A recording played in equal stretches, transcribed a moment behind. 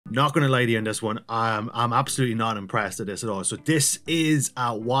Not gonna lie to you on this one, I'm absolutely not impressed at this at all. So this is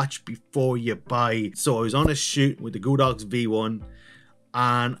a watch before you buy. So I was on a shoot with the Godox V1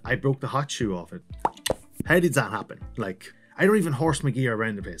 and I broke the hot shoe off it. How did that happen? Like, I don't even horse my gear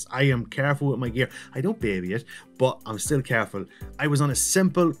around the place. I am careful with my gear. I don't baby it, but I'm still careful. I was on a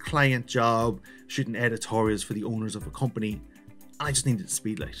simple client job shooting editorials for the owners of a company and I just needed a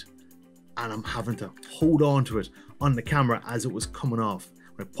Speedlight. And I'm having to hold on to it on the camera as it was coming off.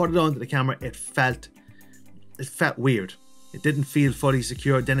 When I put it onto the camera, it felt weird. It didn't feel fully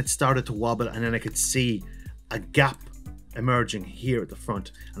secure. Then it started to wobble and then I could see a gap emerging here at the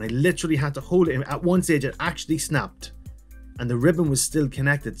front. And I literally had to hold it. At one stage, it actually snapped and the ribbon was still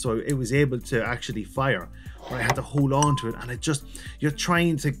connected. So it was able to actually fire. But I had to hold on to it. And you're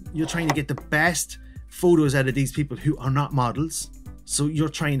trying to get the best photos out of these people who are not models. So you're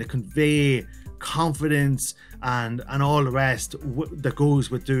trying to convey confidence and all the rest that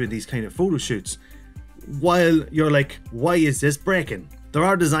goes with doing these kind of photo shoots, while you're like, why is this breaking? There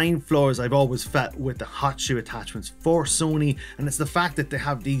are design flaws I've always felt with the hot shoe attachments for Sony, and it's the fact that they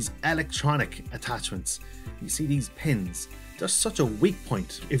have these electronic attachments. You see these pins, they're such a weak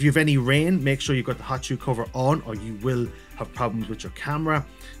point. If you have any rain, make sure you've got the hot shoe cover on or you will have problems with your camera.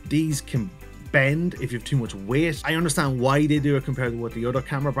 These can bend if you have too much weight. I understand why they do it compared to what the other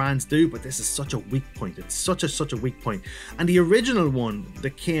camera brands do, but this is such a weak point. It's such a weak point. And the original one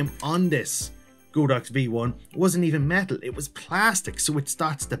that came on this Godox V1 wasn't even metal, it was plastic, so it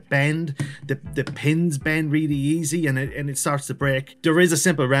starts to bend. The pins bend really easy and it starts to break. There is a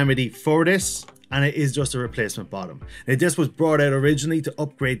simple remedy for this, and it is just a replacement bottom. Now, this was brought out originally to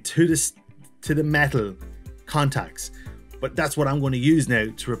upgrade to the metal contacts, but that's what I'm going to use now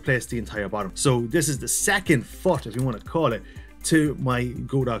to replace the entire bottom. So this is the second foot, if you want to call it, to my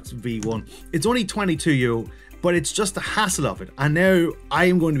Godox V1. It's only €22, but it's just the hassle of it. And now I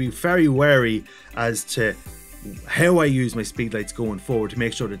am going to be very wary as to how I use my Speedlights going forward to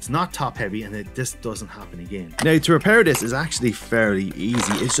make sure that it's not top heavy and that this doesn't happen again. Now, to repair this is actually fairly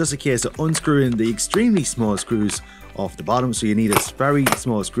easy. It's just a case of unscrewing the extremely small screws off the bottom. So you need a very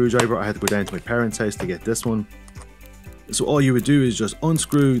small screwdriver. I had to go down to my parents' house to get this one. So all you would do is just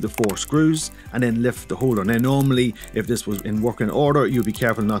unscrew the 4 screws and then lift the holder. Now normally, if this was in working order, you'd be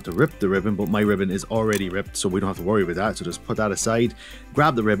careful not to rip the ribbon, but my ribbon is already ripped, so we don't have to worry about that. So just put that aside,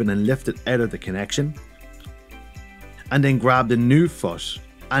 grab the ribbon and lift it out of the connection. And then grab the new foot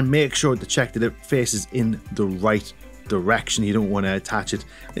and make sure to check that it faces in the right direction. You don't want to attach it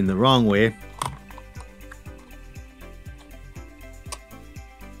in the wrong way.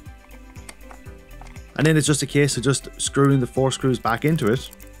 And then it's just a case of just screwing the 4 screws back into it.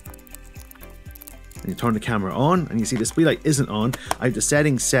 And you turn the camera on and you see the Speedlight isn't on. I have the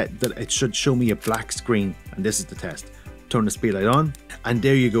settings set that it should show me a black screen, and this is the test. Turn the Speedlight on and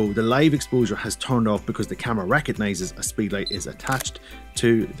there you go. The live exposure has turned off because the camera recognizes a Speedlight is attached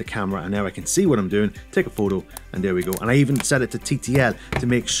to the camera, and now I can see what I'm doing, take a photo, and there we go. And I even set it to TTL to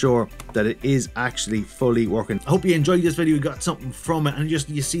make sure that it is actually fully working. I hope you enjoyed this video, you got something from it, and just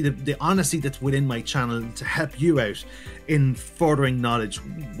you see the honesty that's within my channel to help you out in furthering knowledge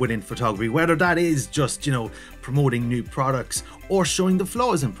within photography, whether that is just, you know, promoting new products or showing the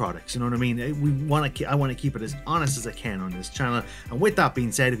flaws in products, you know what I mean? I want to keep it as honest as I can on this channel. And with that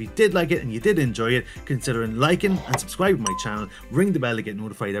being said, if you did like it and you did enjoy it, consider liking and subscribing to my channel, ring the bell to get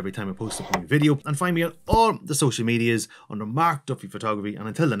notified every time I post a new video, and find me on all the social medias under Mark Duffy Photography. And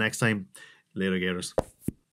until the next time, later gators.